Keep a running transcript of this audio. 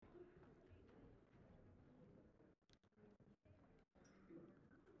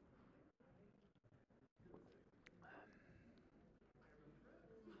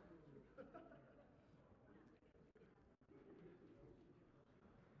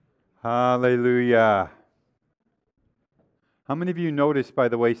Hallelujah. How many of you noticed, by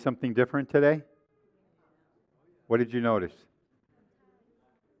the way, something different today? What did you notice?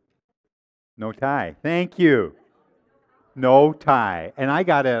 No tie. Thank you. No tie. And I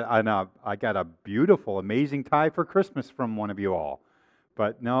got a beautiful, amazing tie for Christmas from one of you all.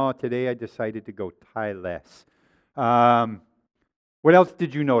 But no, today I decided to go tie-less. Um, what else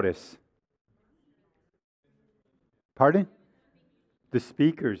did you notice? Pardon? The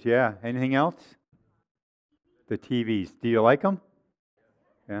speakers, yeah. Anything else? The TVs. Do you like them?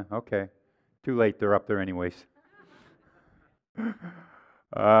 Yeah, okay. Too late. They're up there anyways.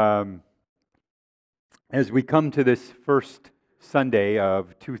 Um, as we come to this first Sunday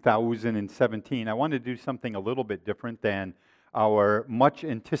of 2017, I want to do something a little bit different than our much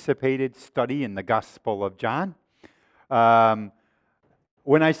anticipated study in the Gospel of John. Um,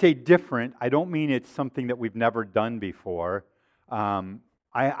 when I say different, I don't mean it's something that we've never done before.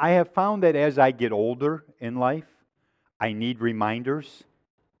 I have found that as I get older in life, I need reminders.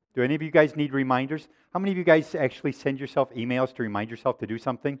 Do any of you guys need reminders? How many of you guys actually send yourself emails to remind yourself to do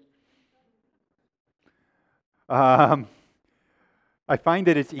something? I find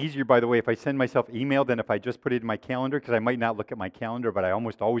that it's easier, by the way, if I send myself email than if I just put it in my calendar, because I might not look at my calendar, but I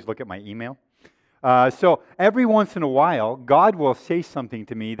almost always look at my email. So every once in a while, God will say something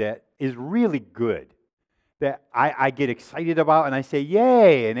to me that is really good, that I get excited about, and I say,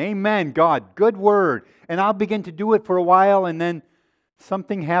 yay, and amen, God, good word. And I'll begin to do it for a while, and then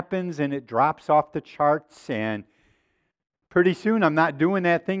something happens, and it drops off the charts, and pretty soon I'm not doing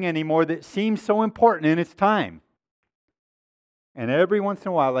that thing anymore that seems so important in its time. And every once in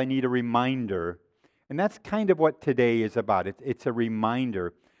a while, I need a reminder. And that's kind of what today is about. It's a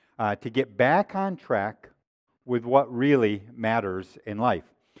reminder to get back on track with what really matters in life.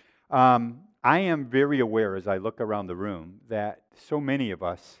 I am very aware as I look around the room that so many of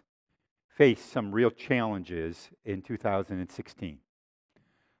us face some real challenges in 2016.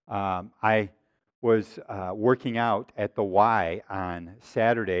 I was working out at the Y on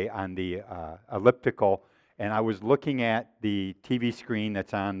Saturday on the elliptical, and I was looking at the TV screen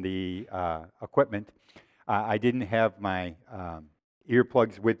that's on the equipment. I didn't have my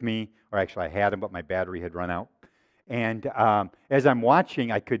earplugs with me, or actually I had them, but my battery had run out. And as I'm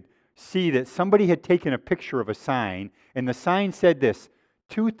watching, I could see that somebody had taken a picture of a sign, and the sign said this,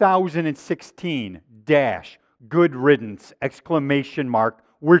 2016 dash, good riddance, exclamation mark,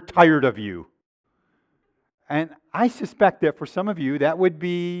 we're tired of you. And I suspect that for some of you, that would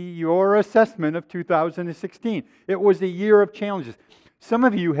be your assessment of 2016. It was a year of challenges. Some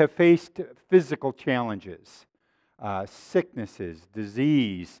of you have faced physical challenges, sicknesses,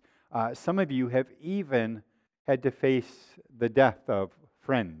 disease. Some of you have even had to face the death of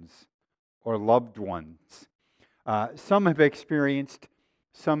friends or loved ones. Some have experienced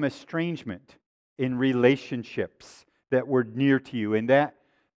some estrangement in relationships that were near to you, and that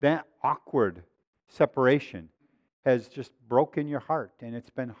awkward separation has just broken your heart, and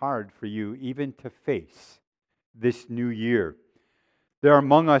it's been hard for you even to face this new year. There are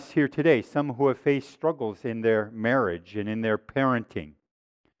among us here today some who have faced struggles in their marriage and in their parenting.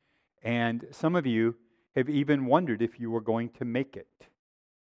 And some of you have even wondered if you were going to make it.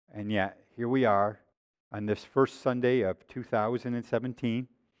 And yet, here we are on this first Sunday of 2017.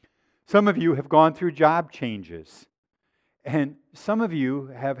 Some of you have gone through job changes. And some of you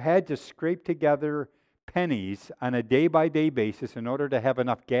have had to scrape together pennies on a day-by-day basis in order to have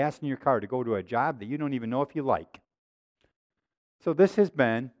enough gas in your car to go to a job that you don't even know if you like. So this has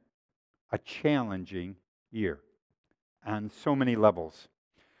been a challenging year on so many levels.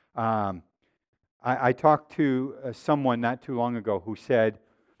 I talked to someone not too long ago who said,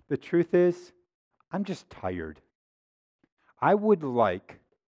 the truth is, I'm just tired. I would like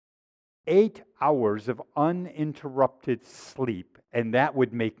 8 hours of uninterrupted sleep, and that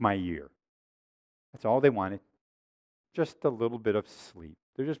would make my year. That's all they wanted. Just a little bit of sleep.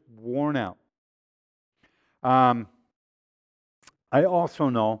 They're just worn out. I also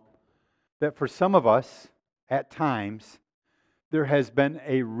know that for some of us, at times, there has been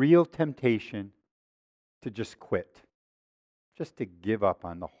a real temptation to just quit, just to give up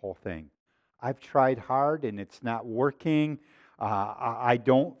on the whole thing. I've tried hard and it's not working. I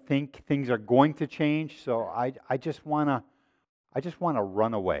don't think things are going to change, so I just want to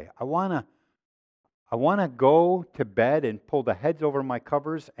run away. I want to go to bed and pull the heads over my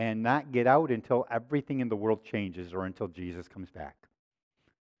covers and not get out until everything in the world changes or until Jesus comes back.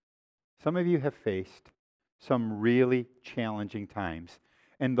 Some of you have faced some really challenging times.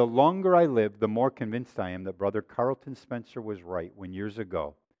 And the longer I live, the more convinced I am that Brother Carlton Spencer was right when years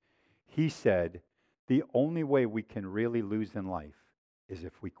ago he said, the only way we can really lose in life is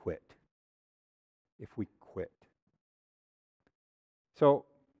if we quit. If we quit. So,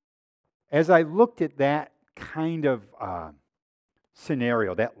 as I looked at that kind of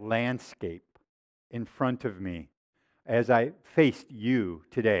scenario, that landscape in front of me, as I faced you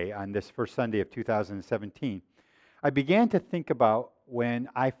today on this first Sunday of 2017, I began to think about when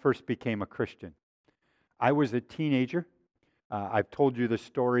I first became a Christian. I was a teenager. I've told you the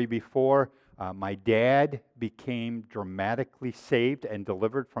story before. My dad became dramatically saved and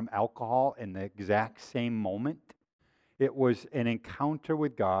delivered from alcohol in the exact same moment. It was an encounter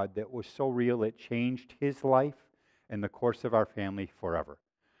with God that was so real it changed his life and the course of our family forever.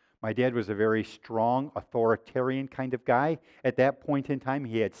 My dad was a very strong, authoritarian kind of guy. At that point in time,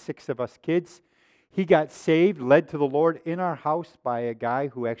 he had 6 of us kids. He got saved, led to the Lord in our house by a guy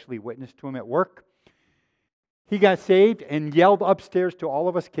who actually witnessed to him at work. He got saved and yelled upstairs to all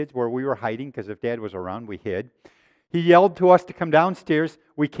of us kids where we were hiding, because if Dad was around, we hid. He yelled to us to come downstairs.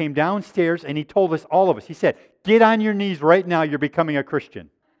 We came downstairs, and he told us, all of us, he said, "Get on your knees right now, you're becoming a Christian."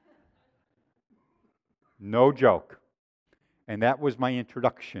 No joke. And that was my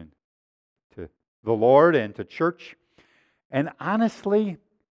introduction to the Lord and to church. And honestly,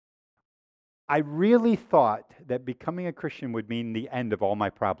 I really thought that becoming a Christian would mean the end of all my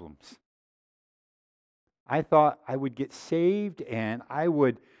problems. I thought I would get saved and I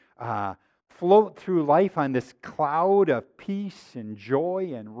would float through life on this cloud of peace and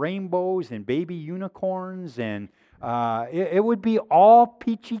joy and rainbows and baby unicorns, and it would be all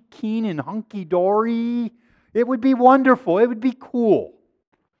peachy keen and hunky-dory. It would be wonderful. It would be cool.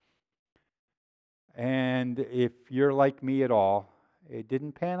 And if you're like me at all, it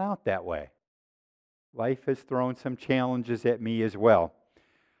didn't pan out that way. Life has thrown some challenges at me as well.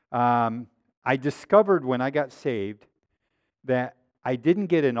 I discovered when I got saved that I didn't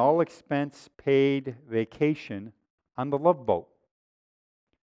get an all-expense paid vacation on the Love Boat.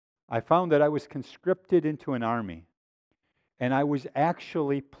 I found that I was conscripted into an army, and I was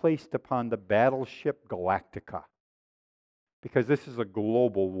actually placed upon the battleship Galactica, because this is a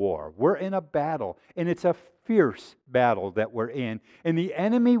global war. We're in a battle, and it's a fierce battle that we're in, and the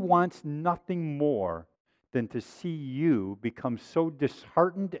enemy wants nothing more than to see you become so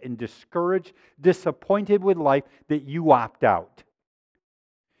disheartened and discouraged, disappointed with life, that you opt out.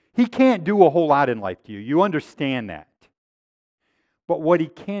 He can't do a whole lot in life to you. You understand that. But what he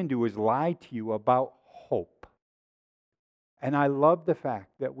can do is lie to you about hope. And I love the fact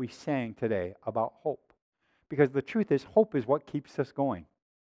that we sang today about hope. Because the truth is, hope is what keeps us going.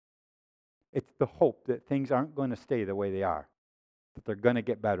 It's the hope that things aren't going to stay the way they are, that they're going to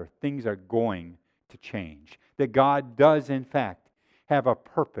get better. Things are going to change. That God does, in fact, have a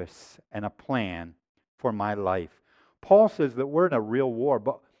purpose and a plan for my life. Paul says that we're in a real war,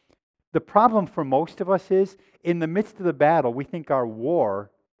 but the problem for most of us is, in the midst of the battle, we think our war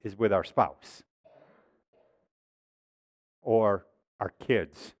is with our spouse or our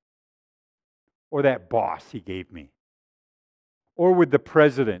kids or that boss he gave me or with the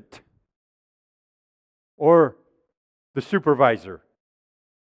president or the supervisor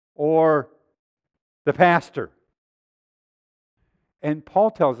or the pastor. And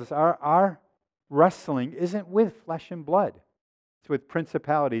Paul tells us our wrestling isn't with flesh and blood. It's with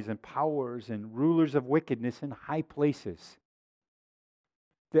principalities and powers and rulers of wickedness in high places.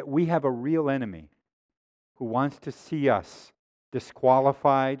 That we have a real enemy who wants to see us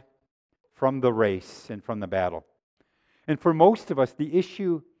disqualified from the race and from the battle. And for most of us, the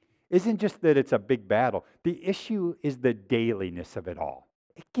issue isn't just that it's a big battle. The issue is the dailiness of it all.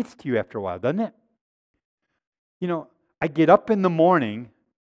 It gets to you after a while, doesn't it? You know, I get up in the morning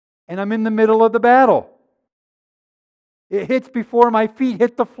and I'm in the middle of the battle. It hits before my feet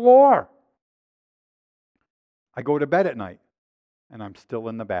hit the floor. I go to bed at night and I'm still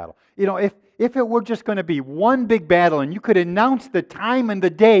in the battle. You know, if it were just going to be one big battle and you could announce the time and the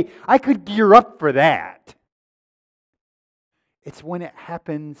day, I could gear up for that. It's when it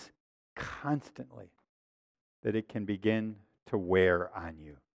happens constantly that it can begin to wear on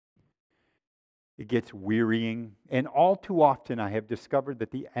you. It gets wearying, and all too often I have discovered that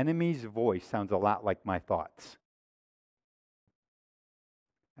the enemy's voice sounds a lot like my thoughts.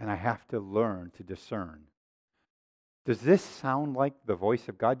 And I have to learn to discern. Does this sound like the voice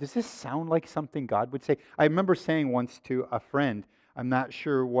of God? Does this sound like something God would say? I remember saying once to a friend, I'm not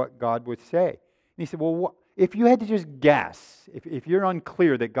sure what God would say. And he said, well, if you had to just guess, if you're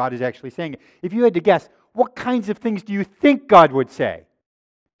unclear that God is actually saying it, if you had to guess, what kinds of things do you think God would say?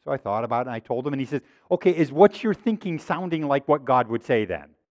 So I thought about it and I told him, and he says, okay, is what you're thinking sounding like what God would say then?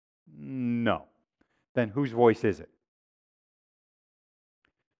 No. Then whose voice is it?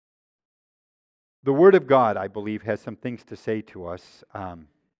 The Word of God, I believe, has some things to say to us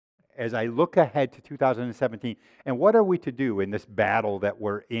as I look ahead to 2017. And what are we to do in this battle that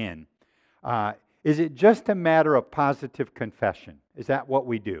we're in? Is it just a matter of positive confession? Is that what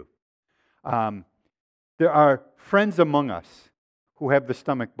we do? There are friends among us who have the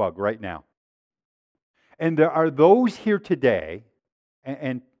stomach bug right now. And there are those here today,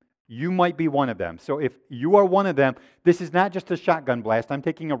 and you might be one of them. So if you are one of them, this is not just a shotgun blast. I'm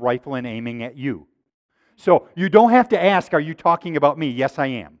taking a rifle and aiming at you. So you don't have to ask, are you talking about me? Yes, I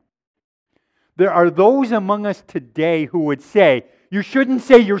am. There are those among us today who would say, you shouldn't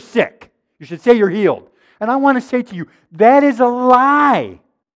say you're sick. You should say you're healed. And I want to say to you, that is a lie.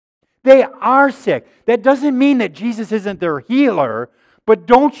 They are sick. That doesn't mean that Jesus isn't their healer, but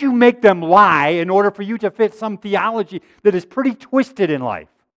don't you make them lie in order for you to fit some theology that is pretty twisted in life.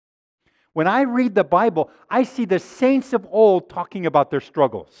 When I read the Bible, I see the saints of old talking about their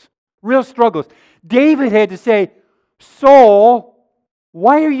struggles, real struggles. David had to say, soul,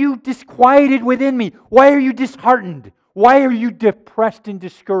 why are you disquieted within me? Why are you disheartened? Why are you depressed and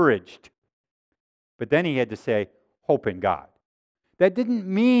discouraged? But then he had to say, hope in God. That didn't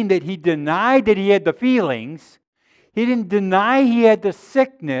mean that he denied that he had the feelings. He didn't deny he had the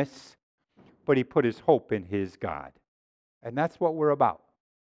sickness, but he put his hope in his God. And that's what we're about.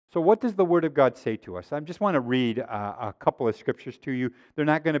 So what does the Word of God say to us? I just want to read a couple of scriptures to you. They're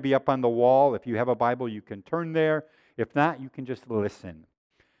not going to be up on the wall. If you have a Bible, you can turn there. If not, you can just listen.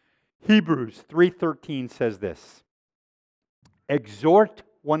 Hebrews 3:13 says this, exhort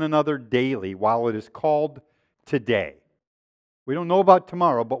one another daily while it is called today. We don't know about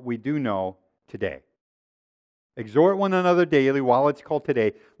tomorrow, but we do know today. Exhort one another daily while it's called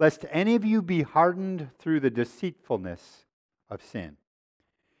today, lest any of you be hardened through the deceitfulness of sin.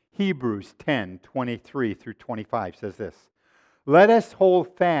 Hebrews 10:23 through 25 says this, let us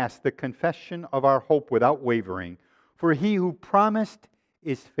hold fast the confession of our hope without wavering, for he who promised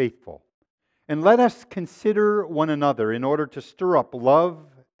is faithful. And let us consider one another in order to stir up love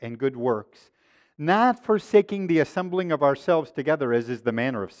and good works, not forsaking the assembling of ourselves together as is the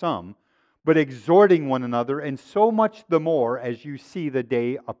manner of some, but exhorting one another, and so much the more as you see the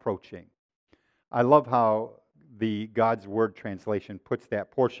day approaching. I love how the God's Word translation puts that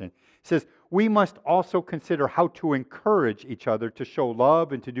portion. It says, we must also consider how to encourage each other to show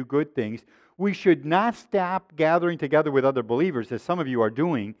love and to do good things. We should not stop gathering together with other believers, as some of you are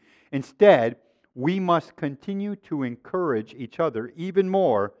doing. Instead, we must continue to encourage each other even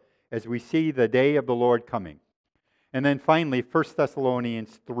more as we see the day of the Lord coming. And then finally, 1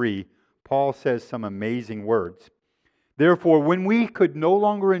 Thessalonians 3, Paul says some amazing words. Therefore, when we could no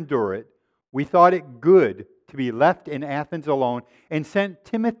longer endure it, we thought it good to be left in Athens alone, and sent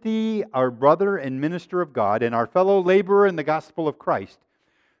Timothy, our brother and minister of God, and our fellow laborer in the gospel of Christ,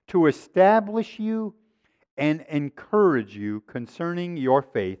 to establish you and encourage you concerning your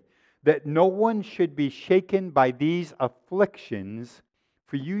faith, that no one should be shaken by these afflictions,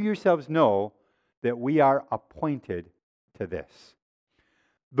 for you yourselves know that we are appointed to this.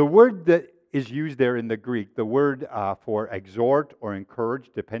 The word that is used there in the Greek, the word for exhort or encourage,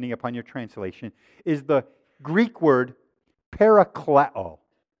 depending upon your translation, is the Greek word parakleo.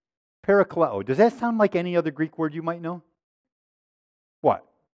 Parakleo. Does that sound like any other Greek word you might know? What?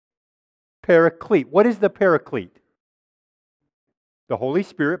 Paraclete. What is the paraclete? The Holy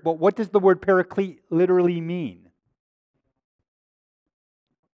Spirit. But what does the word paraclete literally mean?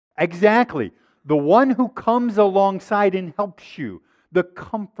 Exactly. The one who comes alongside and helps you. The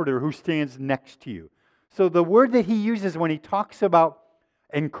comforter who stands next to you. So the word that he uses when he talks about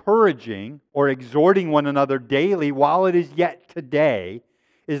encouraging or exhorting one another daily while it is yet today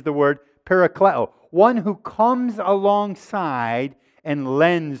is the word parakleo. One who comes alongside and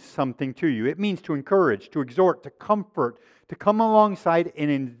lends something to you. It means to encourage, to exhort, to comfort, to come alongside and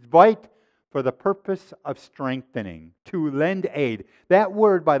invite for the purpose of strengthening, to lend aid. That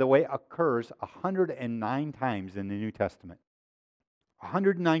word, by the way, occurs 109 times in the New Testament.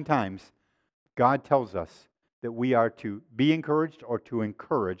 109 times God tells us that we are to be encouraged or to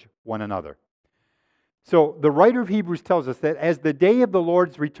encourage one another. So the writer of Hebrews tells us that as the day of the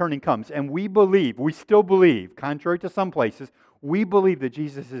Lord's returning comes, and we still believe, contrary to some places, we believe that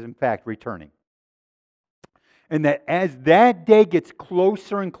Jesus is in fact returning. And that as that day gets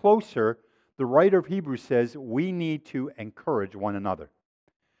closer and closer, the writer of Hebrews says we need to encourage one another.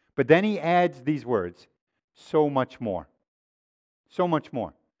 But then he adds these words, so much more. So much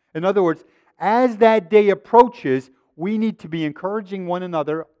more. In other words, as that day approaches, we need to be encouraging one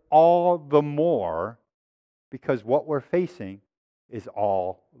another all the more because what we're facing is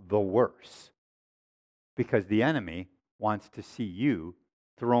all the worse. Because the enemy wants to see you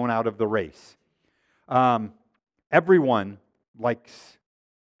thrown out of the race. Um, everyone likes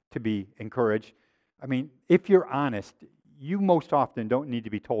to be encouraged. I mean, if you're honest, you most often don't need to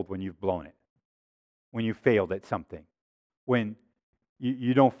be told when you've blown it, when you failed at something, when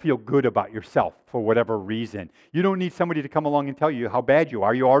you don't feel good about yourself for whatever reason. You don't need somebody to come along and tell you how bad you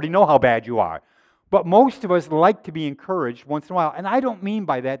are. You already know how bad you are. But most of us like to be encouraged once in a while. And I don't mean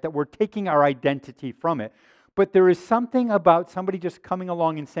by that we're taking our identity from it. But there is something about somebody just coming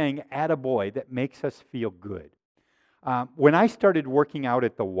along and saying, attaboy, that makes us feel good. When I started working out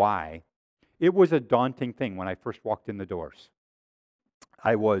at the Y, it was a daunting thing when I first walked in the doors.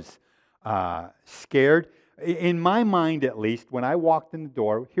 I was scared. In my mind, at least, when I walked in the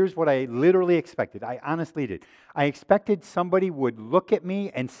door, here's what I literally expected. I honestly did. I expected somebody would look at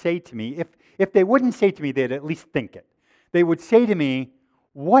me and say to me, if they wouldn't say to me, they'd at least think it. They would say to me,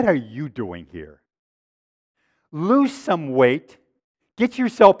 "What are you doing here? Lose some weight, get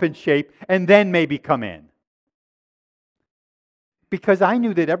yourself in shape, and then maybe come in." Because I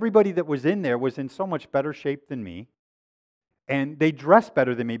knew that everybody that was in there was in so much better shape than me. And they dressed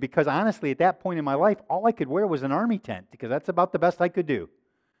better than me because honestly, at that point in my life, all I could wear was an army tent because that's about the best I could do.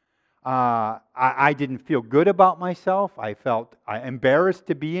 I didn't feel good about myself. I felt embarrassed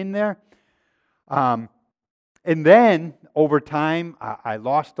to be in there. And then over time, I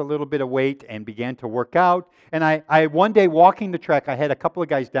lost a little bit of weight and began to work out. And I one day walking the track, I had a couple of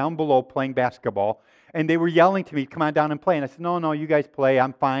guys down below playing basketball, and they were yelling to me, "Come on down and play." And I said, "No, you guys play.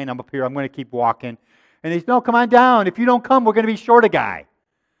 I'm fine. I'm up here. I'm going to keep walking." And they said, "No, come on down. If you don't come, we're going to be short a guy."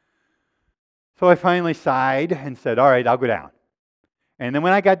 So I finally sighed and said, "All right, I'll go down." And then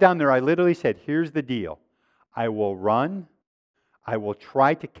when I got down there, I literally said, "Here's the deal. I will run. I will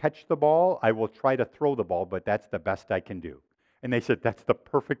try to catch the ball. I will try to throw the ball, but that's the best I can do." And they said, "That's the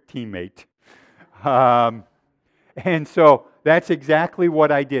perfect teammate." And so that's exactly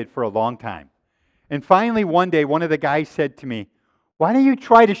what I did for a long time. And finally, one day, one of the guys said to me, "Why don't you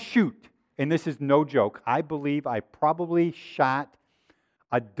try to shoot?" And this is no joke. I believe I probably shot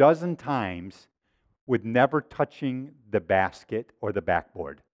a dozen times with never touching the basket or the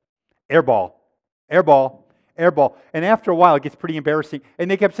backboard. Air ball, air ball, air ball. And after a while, it gets pretty embarrassing.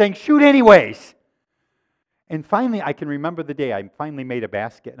 And they kept saying, "Shoot anyways." And finally, I can remember the day I finally made a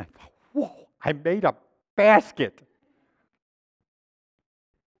basket. And I thought, whoa, I made a basket.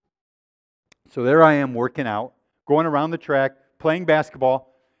 So there I am working out, going around the track, playing basketball,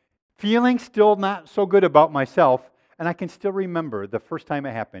 feeling still not so good about myself. And I can still remember the first time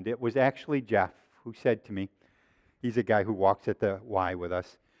it happened. It was actually Jeff who said to me, he's a guy who walks at the Y with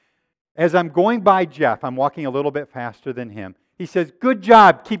us. As I'm going by Jeff, I'm walking a little bit faster than him. He says, "Good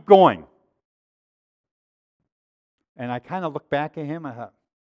job, keep going." And I kind of looked back at him. I thought,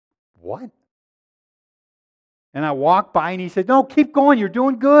 what? And I walked by and he said, "No, keep going, you're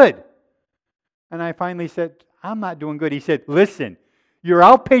doing good." And I finally said, "I'm not doing good." He said, "Listen, you're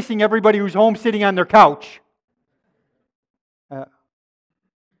outpacing everybody who's home sitting on their couch."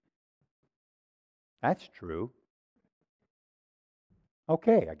 That's true.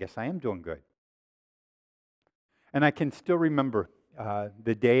 Okay, I guess I am doing good. And I can still remember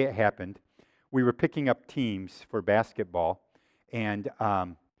the day it happened. We were picking up teams for basketball, and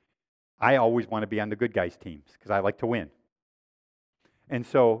I always want to be on the good guys' teams because I like to win. And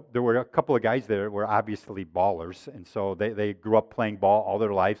so there were a couple of guys there that were obviously ballers, and so they grew up playing ball all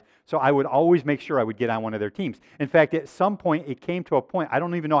their lives. So I would always make sure I would get on one of their teams. In fact, at some point, it came to a point, I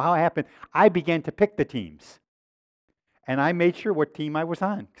don't even know how it happened, I began to pick the teams. And I made sure what team I was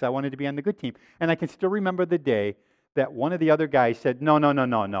on because I wanted to be on the good team. And I can still remember the day that one of the other guys said,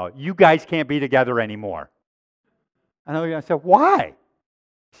 "No, you guys can't be together anymore." And I said, "Why?"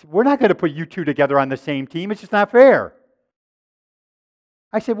 He said, "We're not going to put you two together on the same team. It's just not fair."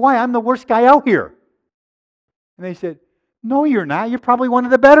 I said, "Why? I'm the worst guy out here." And they said, "No, you're not. You're probably one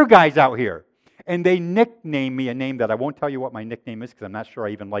of the better guys out here." And they nicknamed me a name that I won't tell you what my nickname is because I'm not sure I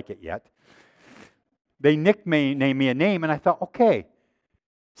even like it yet. They nicknamed me a name, and I thought, okay.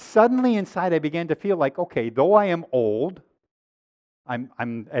 Suddenly inside, I began to feel like, okay, though I am old,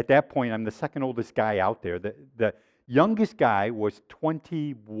 I'm at that point, I'm the second oldest guy out there. The youngest guy was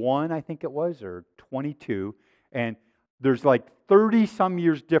 21, I think it was, or 22, and there's like 30-some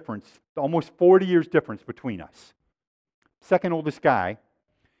years difference, almost 40 years difference between us. Second oldest guy,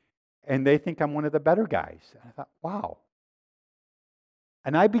 and they think I'm one of the better guys. And I thought, wow.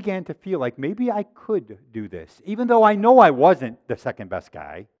 And I began to feel like maybe I could do this. Even though I know I wasn't the second best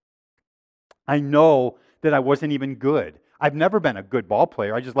guy, I know that I wasn't even good. I've never been a good ball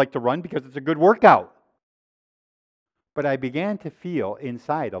player. I just like to run because it's a good workout. But I began to feel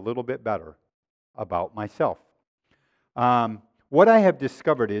inside a little bit better about myself. What I have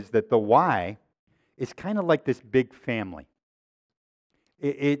discovered is that the Y is kind of like this big family.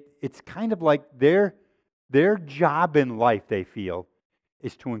 It's kind of like their job in life, they feel,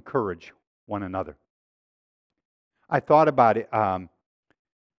 is to encourage one another. I thought about it on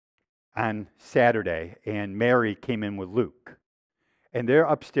Saturday, and Mary came in with Luke. And they're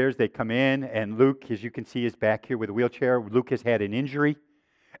upstairs, they come in, and Luke, as you can see, is back here with a wheelchair. Luke has had an injury.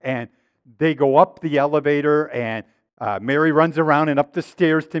 And they go up the elevator, and Mary runs around and up the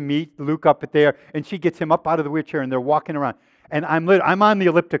stairs to meet Luke up at there, and she gets him up out of the wheelchair, and they're walking around. And I'm on the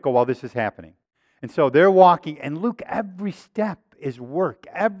elliptical while this is happening. And so they're walking, and Luke, every step is work,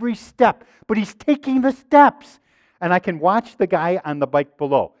 every step. But he's taking the steps. And I can watch the guy on the bike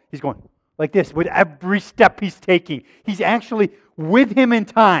below. He's going like this with every step he's taking. He's actually with him in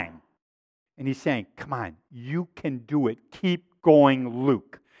time. And he's saying, come on, you can do it. Keep going,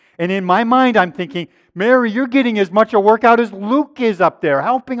 Luke. And in my mind, I'm thinking, Mary, you're getting as much a workout as Luke is up there,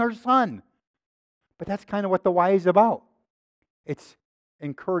 helping her son. But that's kind of what the why is about. It's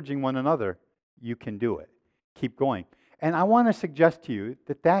encouraging one another. You can do it. Keep going. And I want to suggest to you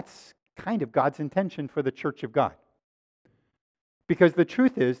that that's kind of God's intention for the church of God. Because the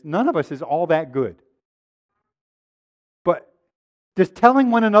truth is, none of us is all that good. But does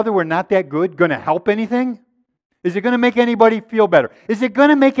telling one another we're not that good going to help anything? Is it going to make anybody feel better? Is it going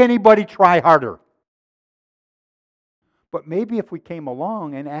to make anybody try harder? But maybe if we came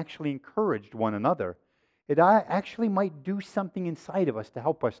along and actually encouraged one another, it actually might do something inside of us to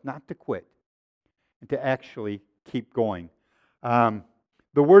help us not to quit and to actually keep going. The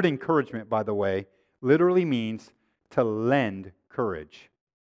word encouragement, by the way, literally means to lend courage.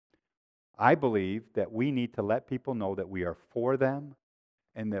 I believe that we need to let people know that we are for them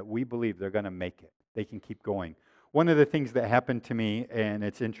and that we believe they're going to make it. They can keep going. One of the things that happened to me, and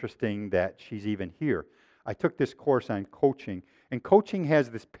it's interesting that she's even here, I took this course on coaching, and coaching has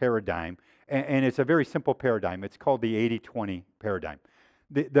this paradigm, and it's a very simple paradigm. It's called the 80-20 paradigm.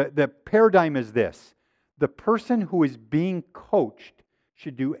 The paradigm is this. The person who is being coached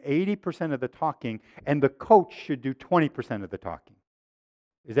should do 80% of the talking, and the coach should do 20% of the talking.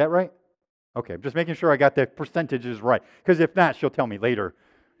 Is that right? Okay, I'm just making sure I got the percentages right, because if not, she'll tell me later,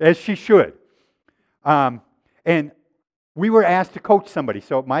 as she should. And we were asked to coach somebody,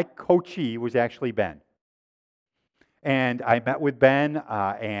 so my coachee was actually Ben. And I met with Ben,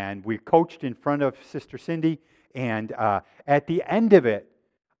 and we coached in front of Sister Cindy, and at the end of it,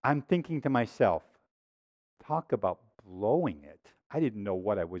 I'm thinking to myself, talk about blowing it. I didn't know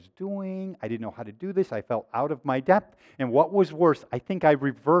what I was doing. I didn't know how to do this. I felt out of my depth. And what was worse, I think I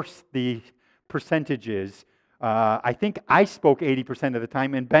reversed the percentages. I think I spoke 80% of the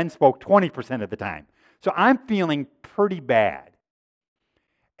time, and Ben spoke 20% of the time. So I'm feeling pretty bad.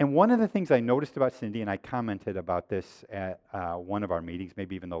 And one of the things I noticed about Cindy, and I commented about this at one of our meetings,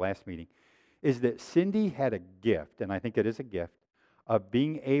 maybe even the last meeting, is that Cindy had a gift, and I think it is a gift, of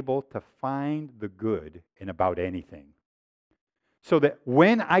being able to find the good in about anything. So that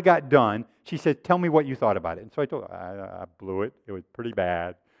when I got done, she said, tell me what you thought about it. And so I told her, I blew it. It was pretty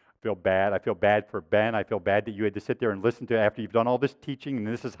bad. I feel bad. I feel bad for Ben. I feel bad that you had to sit there and listen to it after you've done all this teaching, and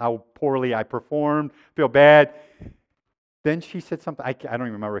this is how poorly I performed. I feel bad. Then she said something, I don't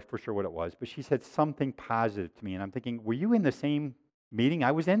even remember for sure what it was, but she said something positive to me, and I'm thinking, were you in the same meeting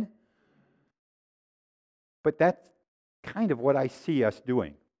I was in? But that's kind of what I see us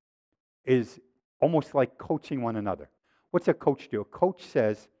doing, is almost like coaching one another. What's a coach do? A coach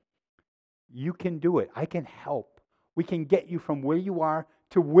says, you can do it. I can help. We can get you from where you are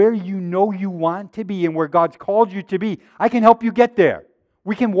to where you know you want to be and where God's called you to be. I can help you get there.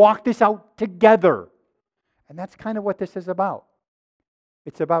 We can walk this out together. And that's kind of what this is about.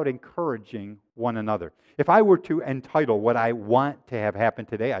 It's about encouraging one another. If I were to entitle what I want to have happen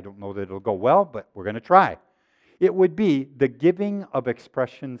today, I don't know that it'll go well, but we're going to try. It would be the giving of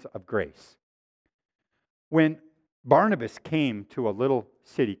expressions of grace. When Barnabas came to a little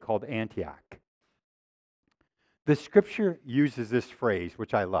city called Antioch, the scripture uses this phrase,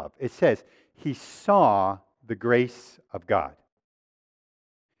 which I love. It says, he saw the grace of God.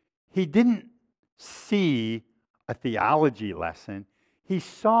 He didn't see a theology lesson. He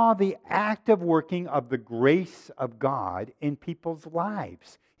saw the active working of the grace of God in people's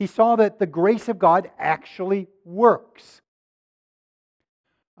lives. He saw that the grace of God actually works.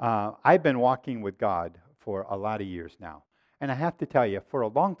 I've been walking with God for a lot of years now. And I have to tell you, for a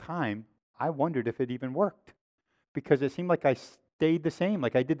long time, I wondered if it even worked. Because it seemed like I stayed the same,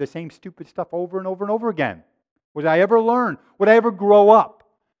 like I did the same stupid stuff over and over and over again. Would I ever learn? Would I ever grow up?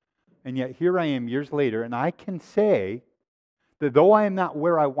 And yet here I am years later, and I can say that though I am not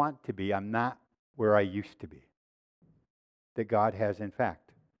where I want to be, I'm not where I used to be. That God has, in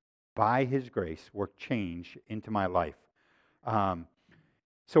fact, by His grace, work change into my life. Um,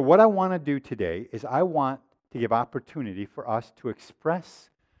 so, what I want to do today is I want to give opportunity for us to express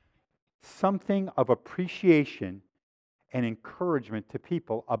something of appreciation and encouragement to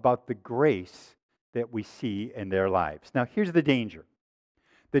people about the grace that we see in their lives. Now, here's the danger.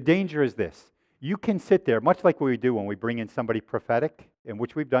 The danger is this. You can sit there, much like what we do when we bring in somebody prophetic, and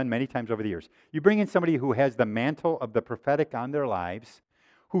which we've done many times over the years. You bring in somebody who has the mantle of the prophetic on their lives,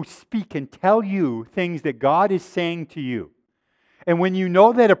 who speak and tell you things that God is saying to you. And when you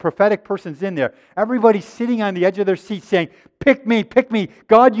know that a prophetic person's in there, everybody's sitting on the edge of their seat saying, pick me, pick me.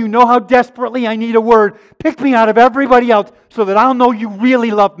 God, you know how desperately I need a word. Pick me out of everybody else so that I'll know you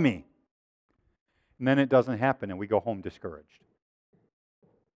really love me. And then it doesn't happen and we go home discouraged.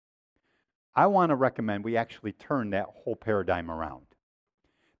 I want to recommend we actually turn that whole paradigm around.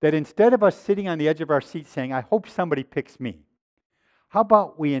 That instead of us sitting on the edge of our seat saying, I hope somebody picks me, how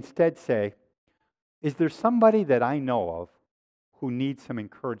about we instead say, is there somebody that I know of who needs some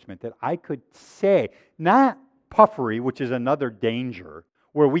encouragement that I could say, not puffery, which is another danger,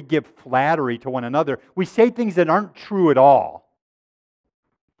 where we give flattery to one another. We say things that aren't true at all.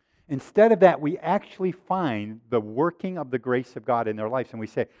 Instead of that, we actually find the working of the grace of God in their lives, and we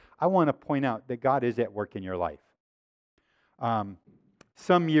say, I want to point out that God is at work in your life.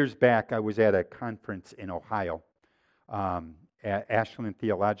 Some years back, I was at a conference in Ohio, at Ashland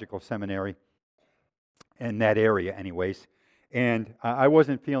Theological Seminary, in that area anyways. And I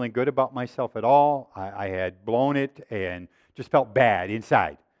wasn't feeling good about myself at all. I had blown it and just felt bad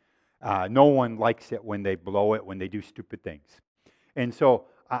inside. No one likes it when they blow it, when they do stupid things. And so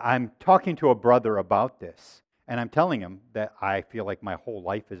I'm talking to a brother about this. And I'm telling him that I feel like my whole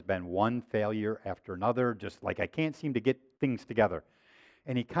life has been one failure after another, just like I can't seem to get things together.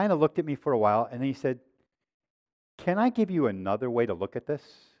 And he kind of looked at me for a while and then he said, can I give you another way to look at this?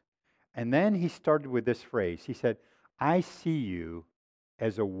 And then he started with this phrase. He said, I see you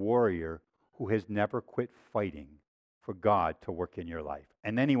as a warrior who has never quit fighting for God to work in your life.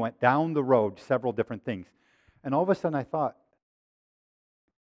 And then he went down the road, several different things. And all of a sudden I thought,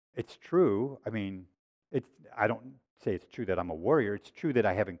 it's true. I mean, I don't say it's true that I'm a warrior. It's true that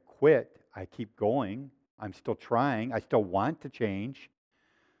I haven't quit. I keep going. I'm still trying. I still want to change.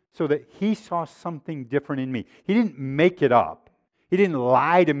 So that he saw something different in me. He didn't make it up. He didn't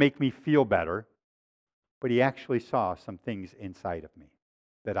lie to make me feel better. But he actually saw some things inside of me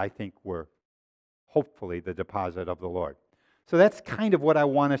that I think were hopefully the deposit of the Lord. So that's kind of what I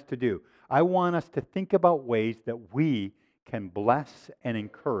want us to do. I want us to think about ways that we can bless and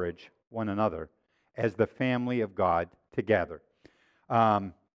encourage one another as the family of God together.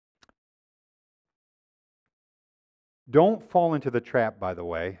 Don't fall into the trap, by the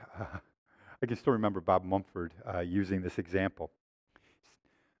way. I can still remember Bob Mumford using this example.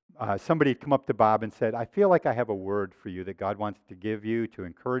 Somebody had come up to Bob and said, I feel like I have a word for you that God wants to give you to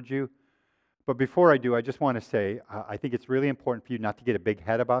encourage you. But before I do, I just want to say, I think it's really important for you not to get a big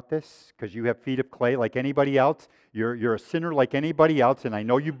head about this, because you have feet of clay like anybody else. You're a sinner like anybody else, and I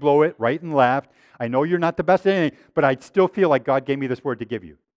know you blow it right and left. I know you're not the best at anything, but I still feel like God gave me this word to give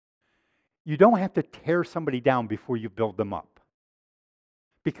you. You don't have to tear somebody down before you build them up.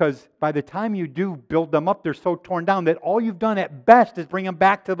 Because by the time you do build them up, they're so torn down that all you've done at best is bring them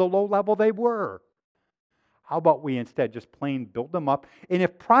back to the low level they were. How about we instead just plain build them up? And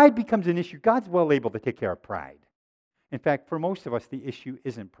if pride becomes an issue, God's well able to take care of pride. In fact, for most of us, the issue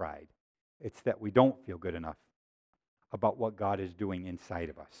isn't pride. It's that we don't feel good enough about what God is doing inside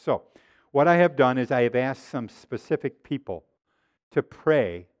of us. So, what I have done is I have asked some specific people to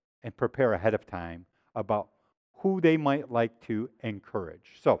pray and prepare ahead of time about who they might like to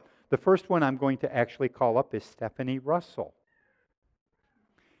encourage. So, the first one I'm going to actually call up is Stephanie Russell.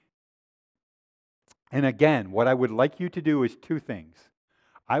 And again, what I would like you to do is two things.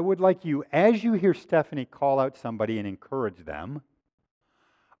 I would like you, as you hear Stephanie call out somebody and encourage them,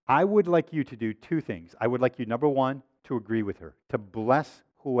 I would like you to do two things. I would like you, number one, to agree with her, to bless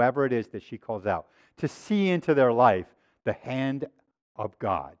whoever it is that she calls out, to see into their life the hand of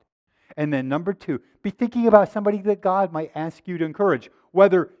God. And then number two, be thinking about somebody that God might ask you to encourage,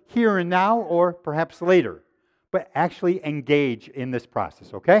 whether here and now or perhaps later, but actually engage in this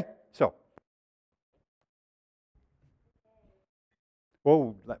process, okay? So,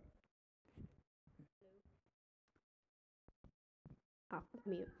 whoa. Off of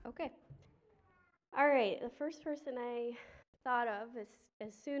mute. Okay. All right. The first person I thought of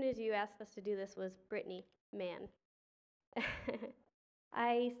as soon as you asked us to do this was Brittany Mann.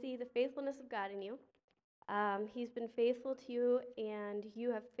 I see the faithfulness of God in you. He's been faithful to you, and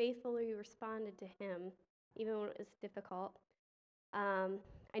you have faithfully responded to him, even when it was difficult.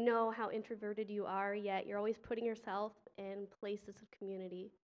 I know how introverted you are, yet you're always putting yourself in places of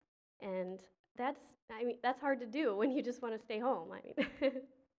community. And that's hard to do when you just want to stay home.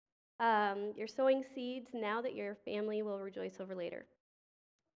 You're sowing seeds now that your family will rejoice over later.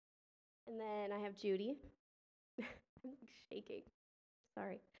 And then I have Judy. I'm shaking.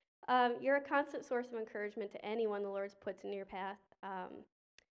 Sorry. You're a constant source of encouragement to anyone the Lord puts in your path.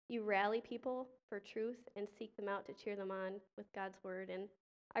 You rally people for truth and seek them out to cheer them on with God's word. And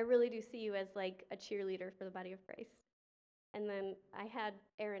I really do see you as like a cheerleader for the body of Christ. And then I had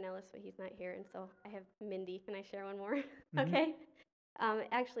Aaron Ellis, but he's not here. And so I have Mindy. Can I share one more? Okay.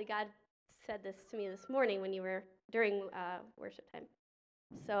 Actually, God said this to me this morning when you were during worship time.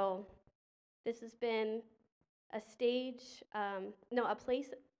 So this has been a stage, a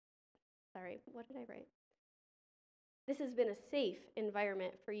place. Sorry, what did I write? This has been a safe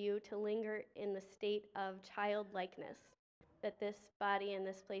environment for you to linger in the state of childlikeness. That this body and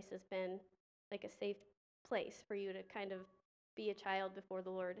this place has been like a safe place for you to kind of be a child before the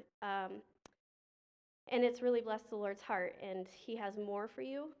Lord. And it's really blessed the Lord's heart, and He has more for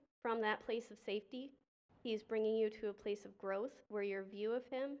you from that place of safety. He's bringing you to a place of growth where your view of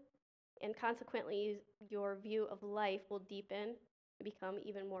Him and consequently your view of life will deepen and become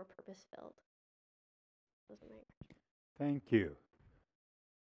even more purpose-filled. Those are my Thank you.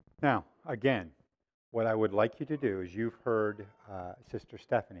 Now, again, what I would like you to do is you've heard Sister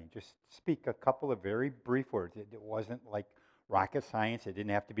Stephanie just speak a couple of very brief words. It wasn't like rocket science. It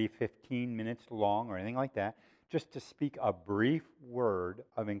didn't have to be 15 minutes long or anything like that. Just to speak a brief word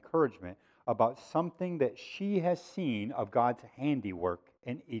of encouragement about something that she has seen of God's handiwork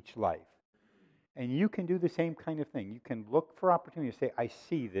in each life. And you can do the same kind of thing. You can look for opportunity to say, I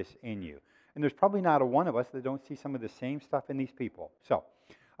see this in you. And there's probably not a one of us that don't see some of the same stuff in these people. So,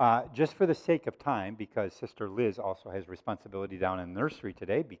 just for the sake of time, because Sister Liz also has responsibility down in the nursery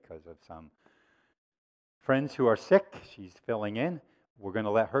today because of some friends who are sick, she's filling in. We're going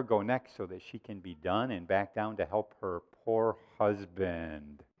to let her go next so that she can be done and back down to help her poor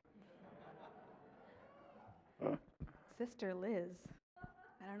husband. Sister Liz.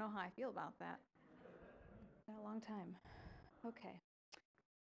 I don't know how I feel about that. It's been a long time. Okay.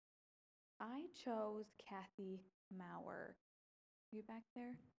 I chose Kathy Maurer. You back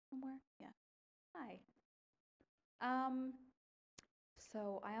there somewhere? Yeah. Hi.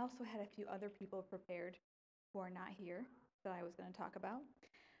 So I also had a few other people prepared who are not here that I was going to talk about.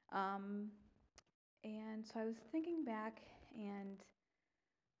 And so I was thinking back, and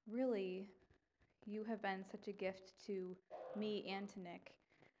really, you have been such a gift to me and to Nick.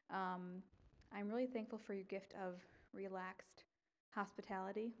 I'm really thankful for your gift of relaxed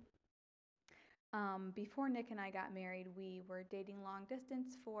hospitality. Before Nick and I got married, we were dating long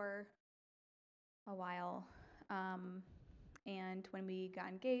distance for a while. And when we got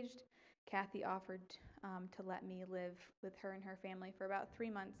engaged, Kathy offered to let me live with her and her family for about 3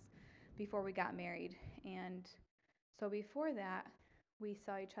 months before we got married. And so before that, we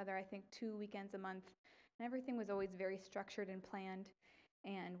saw each other, I think, 2 weekends a month. And everything was always very structured and planned.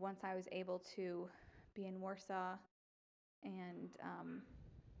 And once I was able to be in Warsaw and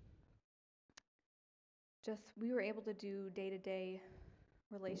we were able to do day-to-day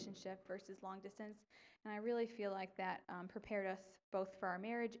relationship versus long distance. And I really feel like that prepared us both for our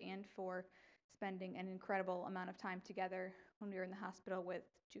marriage and for spending an incredible amount of time together when we were in the hospital with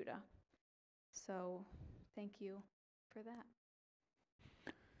Judah. So thank you for that.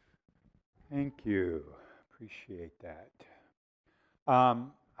 Thank you. Appreciate that.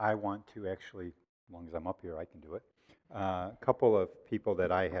 I want to actually, as long as I'm up here, I can do it. A couple of people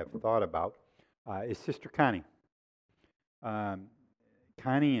that I have thought about is Sister Connie.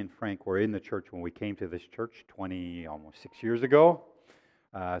 Connie and Frank were in the church when we came to this church almost 6 years ago.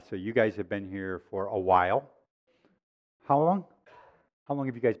 So you guys have been here for a while. How long? How long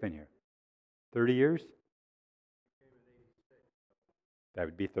have you guys been here? 30 years? That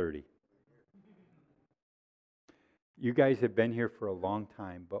would be 30. You guys have been here for a long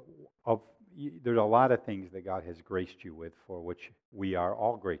time, but there's a lot of things that God has graced you with for which we are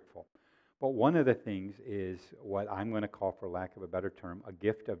all grateful. But one of the things is what I'm going to call, for lack of a better term, a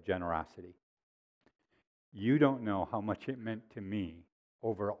gift of generosity. You don't know how much it meant to me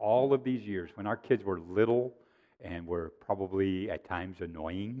over all of these years when our kids were little and were probably at times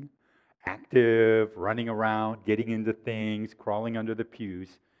annoying, active, running around, getting into things, crawling under the pews.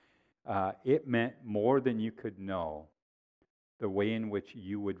 It meant more than you could know the way in which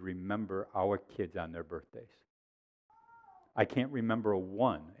you would remember our kids on their birthdays. I can't remember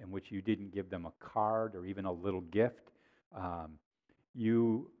one in which you didn't give them a card or even a little gift.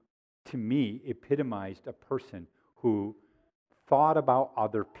 You, to me, epitomized a person who thought about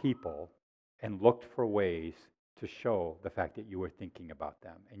other people and looked for ways to show the fact that you were thinking about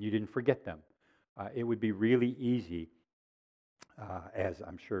them and you didn't forget them. It would be really easy, as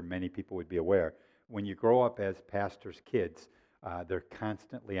I'm sure many people would be aware, when you grow up as pastors' kids, they're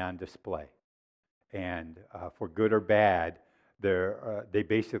constantly on display. And for good or bad, they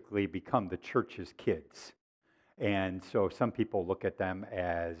basically become the church's kids. And so some people look at them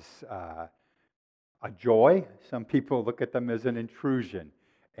as a joy, some people look at them as an intrusion,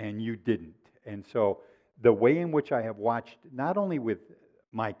 and you didn't. And so the way in which I have watched, not only with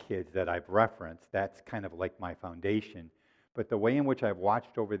my kids that I've referenced, that's kind of like my foundation, but the way in which I've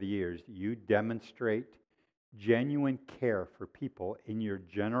watched over the years, you demonstrate genuine care for people in your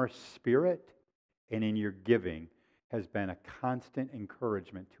generous spirit and in your giving has been a constant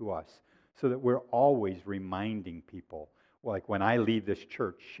encouragement to us so that we're always reminding people. Like when I leave this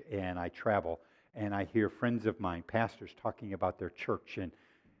church and I travel and I hear friends of mine, pastors, talking about their church, and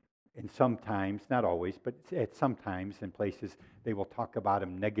sometimes, not always, but at sometimes in places, they will talk about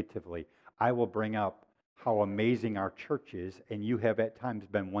them negatively. I will bring up how amazing our church is, and you have at times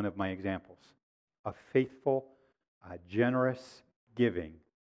been one of my examples of faithful, generous giving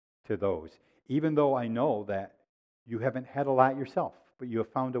to those, even though I know that you haven't had a lot yourself, but you have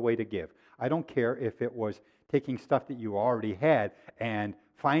found a way to give. I don't care if it was taking stuff that you already had and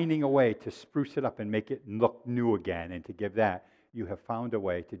finding a way to spruce it up and make it look new again and to give that. You have found a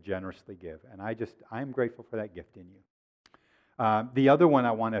way to generously give. And I'm grateful for that gift in you. The other one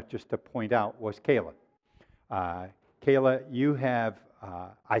I want to point out was Kayla. Kayla, you have,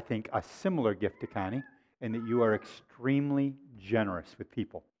 I think, a similar gift to Connie in that you are extremely generous with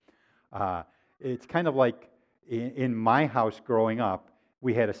people. It's kind of like in my house growing up,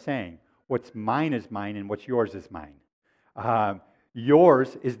 we had a saying, what's mine is mine and what's yours is mine.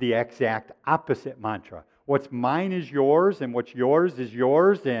 Yours is the exact opposite mantra. What's mine is yours and what's yours is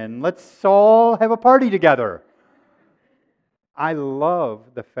yours, and let's all have a party together. I love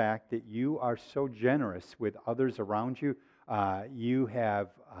the fact that you are so generous with others around you. You have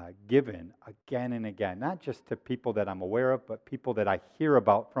given again and again, not just to people that I'm aware of, but people that I hear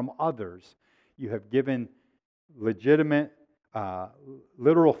about from others. You have given legitimate,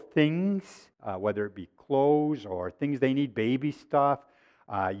 literal things, whether it be clothes or things they need, baby stuff.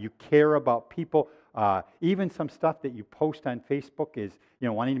 You care about people. Even some stuff that you post on Facebook is,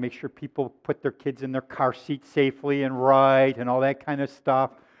 wanting to make sure people put their kids in their car seat safely and right and all that kind of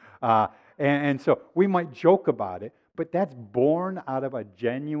stuff. And so we might joke about it, but that's born out of a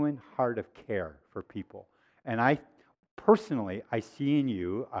genuine heart of care for people. And I see in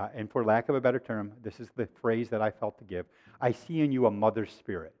you, and for lack of a better term, this is the phrase that I felt to give, I see in you a mother's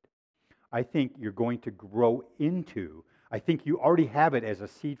spirit. I think you're going to grow into, I think you already have it as a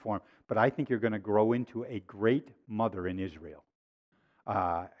seed form, but I think you're going to grow into a great mother in Israel.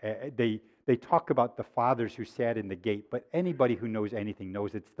 They talk about the fathers who sat in the gate, but anybody who knows anything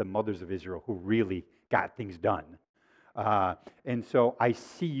knows it's the mothers of Israel who really got things done. And so I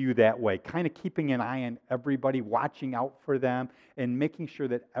see you that way, kind of keeping an eye on everybody, watching out for them, and making sure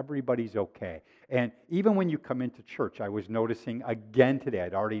that everybody's okay. And even when you come into church, I was noticing again today,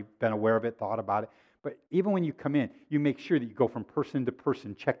 I'd already been aware of it, thought about it, but even when you come in, you make sure that you go from person to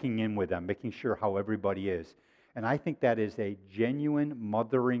person, checking in with them, making sure how everybody is. And I think that is a genuine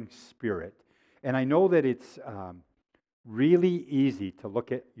mothering spirit. And I know that it's really easy to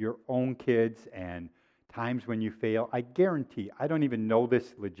look at your own kids and times when you fail. I guarantee, I don't even know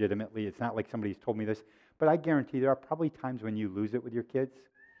this legitimately, it's not like somebody's told me this, but I guarantee there are probably times when you lose it with your kids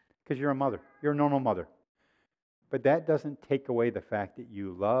because you're a mother. You're a normal mother. But that doesn't take away the fact that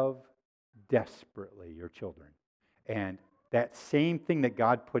you love desperately your children. And that same thing that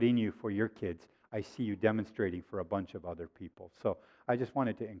God put in you for your kids, I see you demonstrating for a bunch of other people. So I just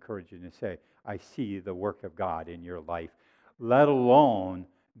wanted to encourage you to say, I see the work of God in your life, let alone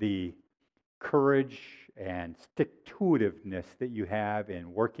the courage and stick-to-itiveness that you have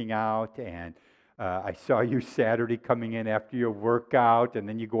in working out. And I saw you Saturday coming in after your workout, and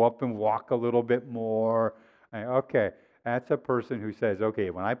then you go up and walk a little bit more. Okay, that's a person who says, okay,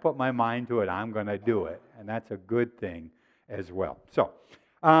 when I put my mind to it, I'm going to do it. And that's a good thing as well. So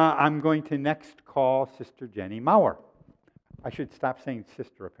I'm going to next call Sister Jenny Maurer. I should stop saying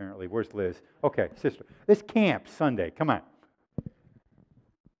sister, apparently. Where's Liz? Okay, sister. This camp Sunday. Come on.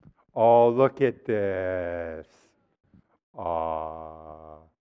 Oh, look at this.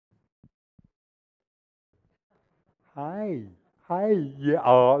 Hi. Hi. Yeah.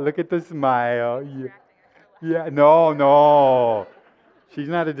 Oh, look at the smile. Yeah. Yeah. No. She's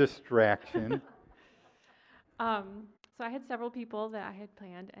not a distraction. So I had several people that I had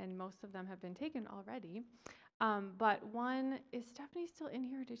planned, and most of them have been taken already. But one, is Stephanie still in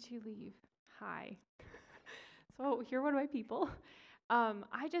here or did she leave? Hi. So you're one of my people.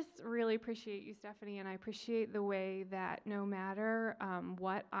 I just really appreciate you, Stephanie, and I appreciate the way that no matter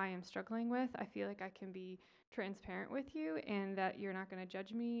what I am struggling with, I feel like I can be transparent with you and that you're not going to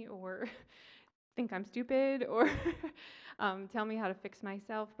judge me or think I'm stupid or tell me how to fix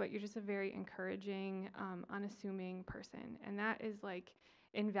myself, but you're just a very encouraging, unassuming person. And that is like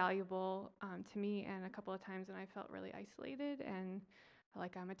invaluable to me. And a couple of times when I felt really isolated and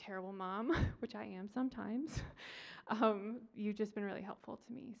like I'm a terrible mom, which I am sometimes, you've just been really helpful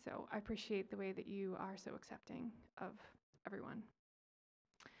to me. So I appreciate the way that you are so accepting of everyone.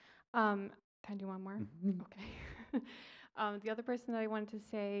 Can I do one more? Mhm. Okay. The other person that I wanted to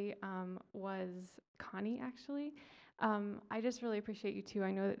say was Connie, actually. I just really appreciate you too.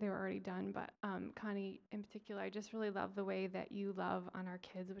 I know that they were already done, but Connie in particular, I just really love the way that you love on our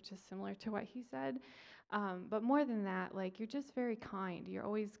kids, which is similar to what he said. But more than that, like you're just very kind. You're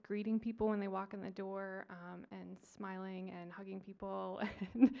always greeting people when they walk in the door and smiling and hugging people.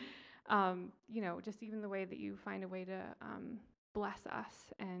 And, just even the way that you find a way to bless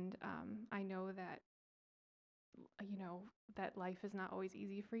us. And I know that that life is not always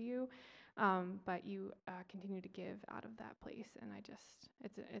easy for you, but you continue to give out of that place, and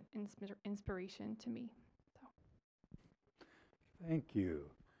it's an inspiration to me. So. Thank you.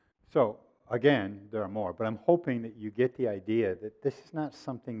 So, again, there are more, but I'm hoping that you get the idea that this is not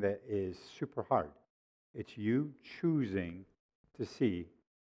something that is super hard. It's you choosing to see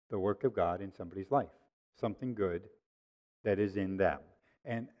the work of God in somebody's life, something good that is in them.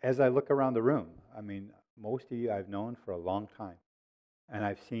 And as I look around the room, I mean, most of you I've known for a long time, and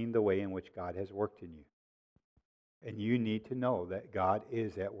I've seen the way in which God has worked in you. And you need to know that God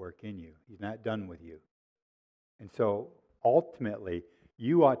is at work in you. He's not done with you. And so ultimately,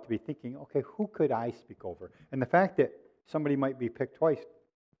 you ought to be thinking, okay, who could I speak over? And the fact that somebody might be picked twice,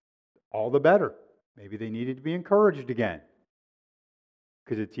 all the better. Maybe they needed to be encouraged again.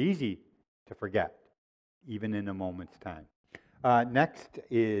 Because it's easy to forget, even in a moment's time. Next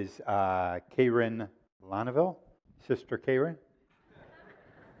is Karen Lanneville, Sister Karen.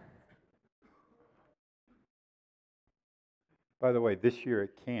 By the way, this year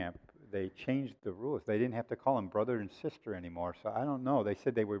at camp, they changed the rules. They didn't have to call them brother and sister anymore. So I don't know. They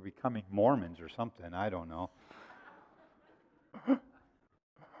said they were becoming Mormons or something. I don't know.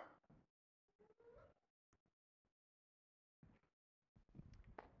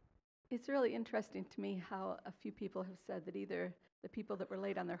 It's really interesting to me how a few people have said that either the people that were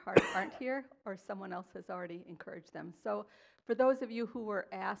laid on their heart aren't here or someone else has already encouraged them. So, for those of you who were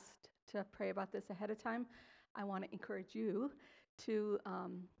asked to pray about this ahead of time, I want to encourage you to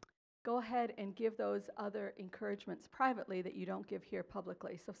go ahead and give those other encouragements privately that you don't give here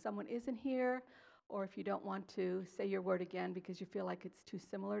publicly. So, if someone isn't here, or if you don't want to say your word again because you feel like it's too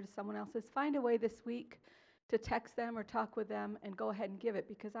similar to someone else's, find a way this week to text them or talk with them and go ahead and give it,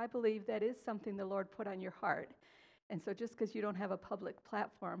 because I believe that is something the Lord put on your heart. And so just because you don't have a public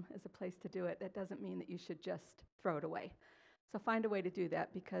platform as a place to do it, that doesn't mean that you should just throw it away. So find a way to do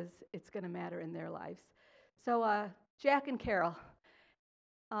that because it's going to matter in their lives. So Jack and Carol.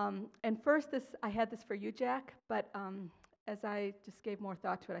 And first, I had this for you, Jack, but as I just gave more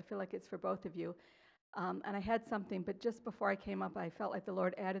thought to it, I feel like it's for both of you. And I had something, but just before I came up, I felt like the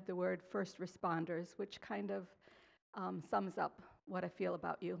Lord added the word first responders, which kind of sums up what I feel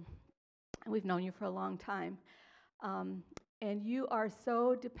about you. And we've known you for a long time. And you are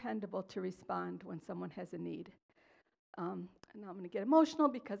so dependable to respond when someone has a need. And now I'm going to get emotional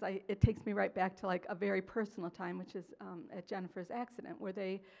because it takes me right back to like a very personal time, which is at Jennifer's accident, where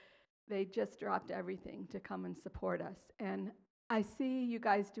they just dropped everything to come and support us. And I see you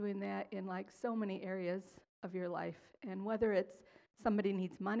guys doing that in like so many areas of your life. And whether it's somebody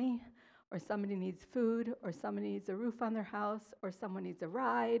needs money, or somebody needs food, or somebody needs a roof on their house, or someone needs a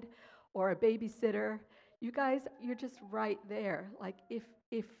ride, or a babysitter, you guys, you're just right there. Like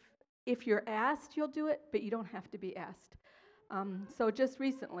if you're asked, you'll do it, but you don't have to be asked. So just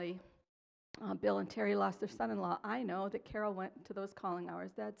recently, Bill and Terry lost their son-in-law. I know that Carol went to those calling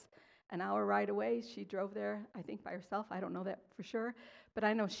hours. That's an hour ride away. She drove there, I think, by herself. I don't know that for sure. But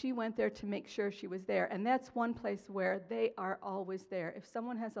I know she went there to make sure she was there. And that's one place where they are always there. If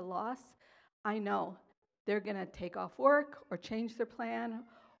someone has a loss, I know they're going to take off work or change their plan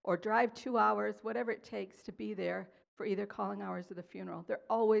or drive 2 hours, whatever it takes to be there for either calling hours or the funeral. They're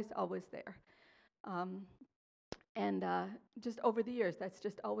always, always there. And just over the years, that's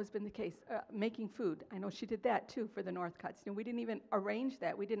just always been the case. Making food, I know she did that too for the Northcutts. We didn't even arrange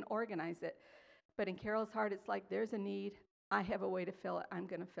that. We didn't organize it. But in Carol's heart, it's like, there's a need. I have a way to fill it. I'm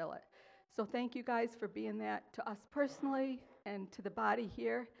going to fill it. So thank you guys for being that to us personally and to the body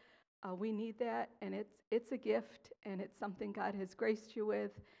here. We need that, and it's a gift, and it's something God has graced you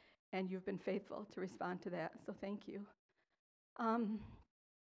with, and you've been faithful to respond to that. So thank you.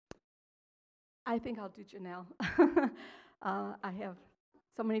 I think I'll do Janelle. I have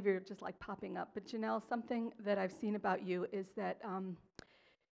so many of you are just like popping up, but Janelle, something that I've seen about you is that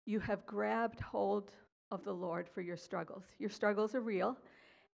you have grabbed hold of the Lord for your struggles. Your struggles are real,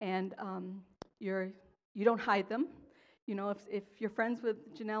 and you don't hide them. You know, if you're friends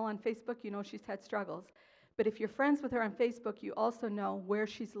with Janelle on Facebook, you know she's had struggles. But if you're friends with her on Facebook, you also know where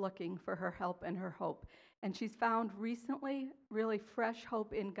she's looking for her help and her hope. And she's found recently really fresh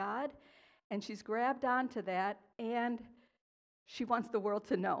hope in God, and she's grabbed onto that, and she wants the world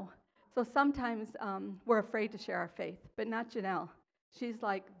to know. So sometimes we're afraid to share our faith, but not Janelle. She's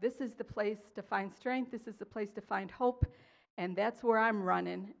like, this is the place to find strength, this is the place to find hope, and that's where I'm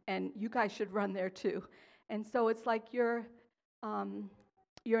running, and you guys should run there too. And so it's like you're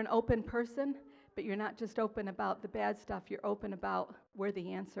an open person, but you're not just open about the bad stuff, you're open about where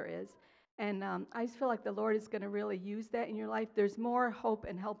the answer is. And I just feel like the Lord is going to really use that in your life. There's more hope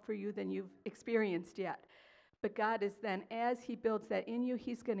and help for you than you've experienced yet. But God is then, as He builds that in you,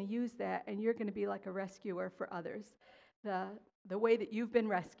 He's going to use that, and you're going to be like a rescuer for others. The way that you've been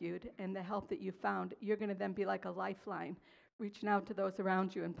rescued and the help that you found, you're going to then be like a lifeline, reaching out to those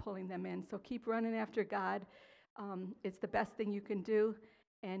around you and pulling them in. So keep running after God. It's the best thing you can do,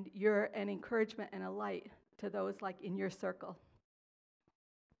 and you're an encouragement and a light to those like in your circle.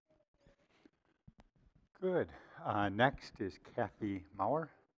 Good. Next is Kathy Maurer.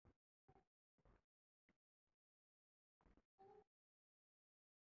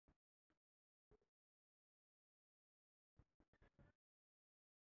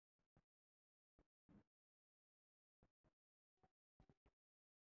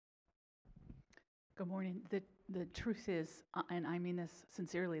 Good morning. The truth is, and I mean this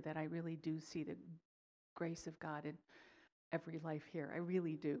sincerely, that I really do see the grace of God in every life here. I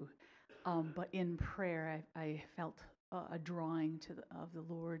really do. But in prayer, I felt a drawing of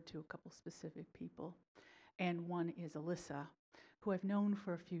the Lord to a couple specific people. And one is Alyssa, who I've known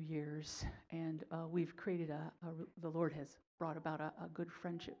for a few years. And we've created the Lord has brought about a good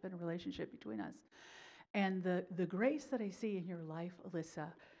friendship and a relationship between us. And the grace that I see in your life, Alyssa,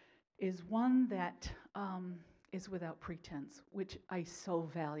 is one that is without pretense, which I so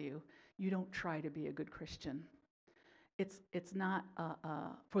value. You don't try to be a good Christian. It's not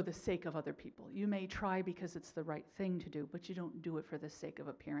for the sake of other people. You may try because it's the right thing to do, but you don't do it for the sake of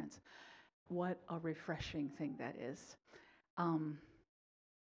appearance. What a refreshing thing that is. And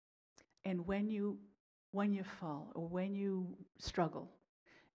when you fall or when you struggle,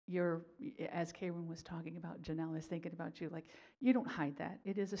 as Karen was talking about, Janelle is thinking about you, like, you don't hide that.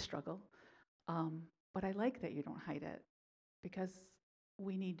 It is a struggle. But I like that you don't hide it, because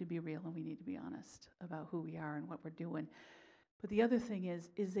we need to be real and we need to be honest about who we are and what we're doing. But the other thing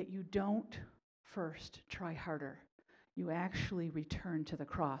is that you don't first try harder. You actually return to the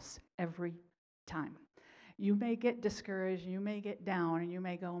cross every time. You may get discouraged, you may get down, and you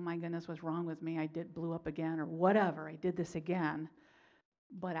may go, oh my goodness, what's wrong with me? I blew up again, or whatever, I did this again.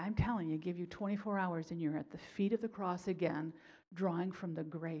 But I'm telling you, give you 24 hours and you're at the feet of the cross again, drawing from the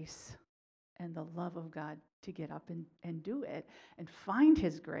grace and the love of God to get up and do it and find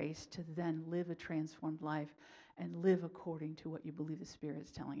His grace to then live a transformed life and live according to what you believe the Spirit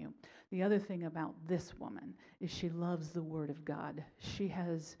is telling you. The other thing about this woman is she loves the Word of God. She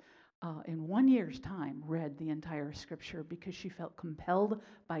has, in 1 year's time, read the entire Scripture because she felt compelled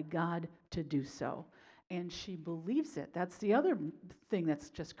by God to do so. And she believes it. That's the other thing that's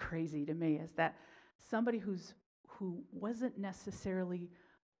just crazy to me, is that somebody who wasn't necessarily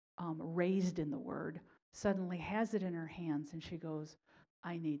raised in the Word suddenly has it in her hands, and she goes,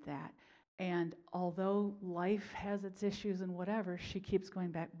 I need that. And although life has its issues and whatever, she keeps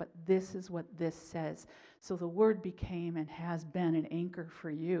going back, but this is what this says. So the Word became and has been an anchor for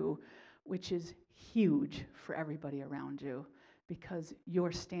you, which is huge for everybody around you, because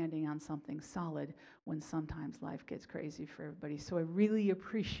you're standing on something solid when sometimes life gets crazy for everybody. So I really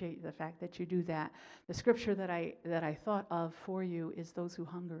appreciate the fact that you do that. The scripture that I thought of for you is, those who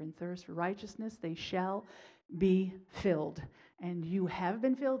hunger and thirst for righteousness, they shall be filled. And you have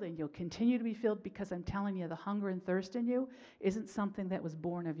been filled, and you'll continue to be filled, because I'm telling you, the hunger and thirst in you isn't something that was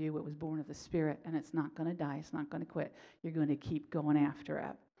born of you. It was born of the Spirit, and it's not going to die. It's not going to quit. You're going to keep going after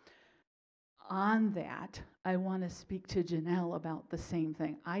it. On that, I want to speak to Janelle about the same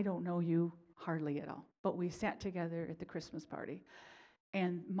thing. I don't know you hardly at all, but we sat together at the Christmas party,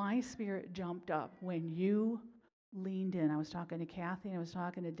 and my spirit jumped up when you leaned in. I was talking to Kathy and I was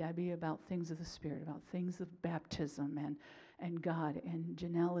talking to Debbie about things of the Spirit, about things of baptism and God. And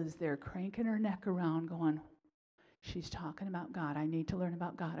Janelle is there cranking her neck around going, she's talking about God. I need to learn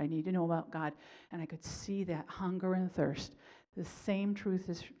about God. I need to know about God. And I could see that hunger and thirst. The same truth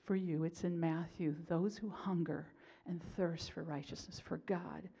is for you. It's in Matthew. Those who hunger and thirst for righteousness, for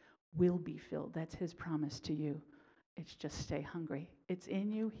God, will be filled. That's his promise to you. It's just stay hungry. It's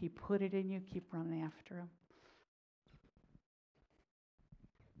in you. He put it in you. Keep running after him.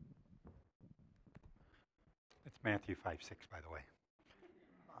 It's Matthew 5:6, by the way.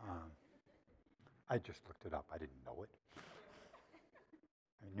 I just looked it up. I didn't know it.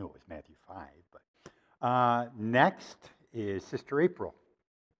 I knew it was Matthew 5, but next is Sister April.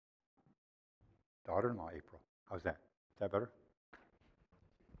 Daughter-in-law April. How's that? Is that better?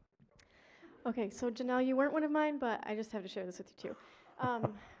 Okay, so Janelle, you weren't one of mine, but I just have to share this with you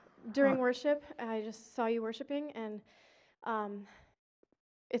too. During worship, I just saw you worshiping, and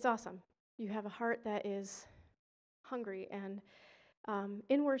it's awesome. You have a heart that is hungry, and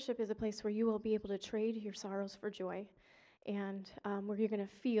in worship is a place where you will be able to trade your sorrows for joy, and where you're going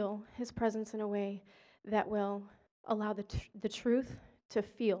to feel his presence in a way that will allow the truth to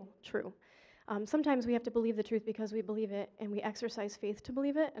feel true. Sometimes we have to believe the truth because we believe it, and we exercise faith to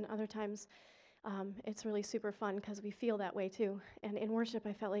believe it, and other times it's really super fun because we feel that way too. And in worship,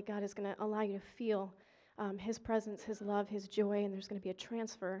 I felt like God is going to allow you to feel his presence, his love, his joy, and there's going to be a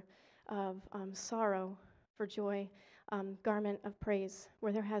transfer of sorrow for joy, garment of praise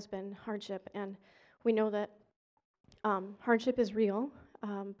where there has been hardship. And we know that hardship is real,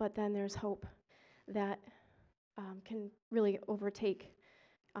 but then there's hope that can really overtake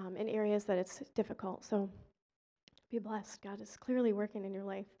in areas that it's difficult. So be blessed. God is clearly working in your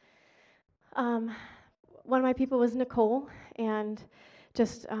life. One of my people was Nicole, and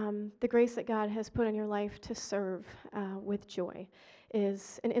just the grace that God has put in your life to serve with joy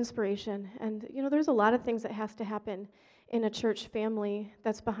is an inspiration. And, you know, there's a lot of things that has to happen in a church family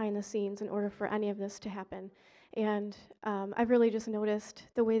that's behind the scenes in order for any of this to happen. And I've really just noticed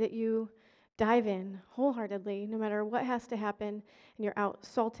the way that you dive in wholeheartedly, no matter what has to happen, and you're out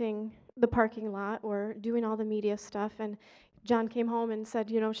salting the parking lot or doing all the media stuff. And John came home and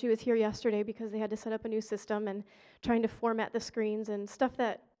said, you know, she was here yesterday because they had to set up a new system and trying to format the screens and stuff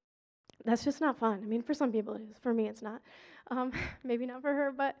that's just not fun. I mean, for some people it is. For me, it's not. Maybe not for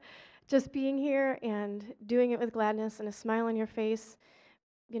her, but just being here and doing it with gladness and a smile on your face,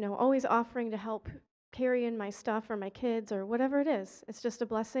 you know, always offering to help carry in my stuff or my kids or whatever it is. It's just a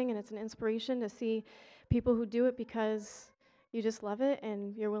blessing, and it's an inspiration to see people who do it because you just love it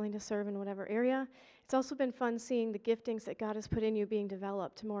and you're willing to serve in whatever area. It's also been fun seeing the giftings that God has put in you being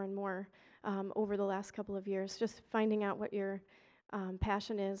developed more and more over the last couple of years. Just finding out what your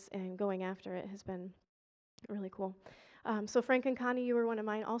passion is and going after it has been really cool. So Frank and Connie, you were one of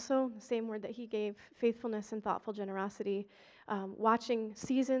mine also. The same word that he gave, faithfulness and thoughtful generosity. Watching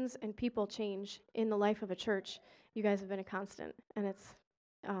seasons and people change in the life of a church, you guys have been a constant, and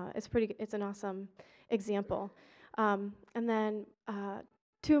it's an awesome example. And then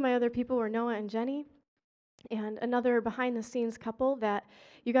two of my other people were Noah and Jenny, and another behind-the-scenes couple that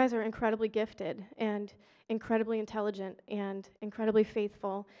you guys are incredibly gifted and incredibly intelligent and incredibly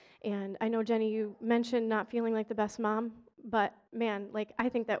faithful. And I know, Jenny, you mentioned not feeling like the best mom, but man, like I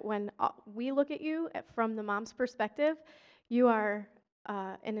think that when we look at you from the mom's perspective, you are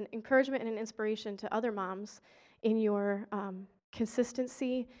an encouragement and an inspiration to other moms in your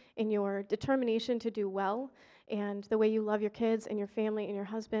consistency, in your determination to do well, and the way you love your kids and your family and your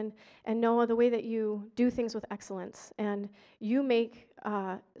husband, and Noah, the way that you do things with excellence. And you make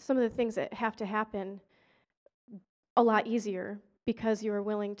some of the things that have to happen a lot easier because you are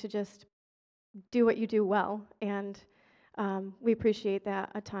willing to just do what you do well, and we appreciate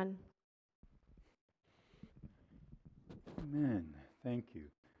that a ton. Amen. Thank you.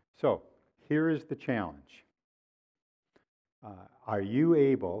 So, here is the challenge. Are you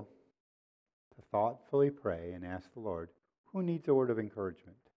able to thoughtfully pray and ask the Lord, who needs a word of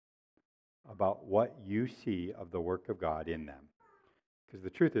encouragement about what you see of the work of God in them? Because the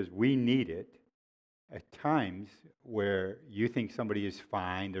truth is, we need it at times where you think somebody is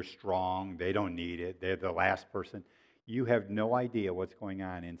fine, they're strong, they don't need it, they're the last person. You have no idea what's going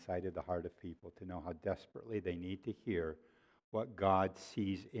on inside of the heart of people to know how desperately they need to hear what God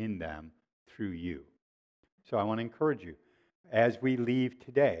sees in them through you. So I want to encourage you, as we leave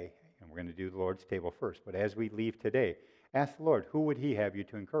today, and we're going to do the Lord's table first, but as we leave today, ask the Lord, who would he have you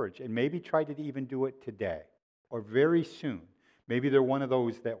to encourage? And maybe try to even do it today or very soon. Maybe they're one of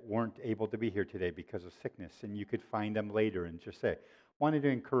those that weren't able to be here today because of sickness, and you could find them later and just say, wanted to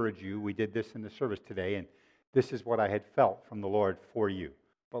encourage you. We did this in the service today, and this is what I had felt from the Lord for you.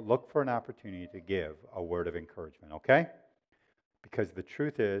 But look for an opportunity to give a word of encouragement, okay? Because the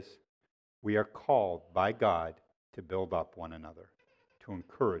truth is, we are called by God to build up one another, to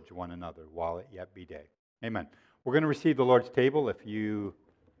encourage one another while it yet be day. Amen. We're going to receive the Lord's table. If you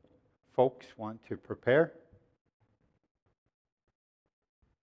folks want to prepare.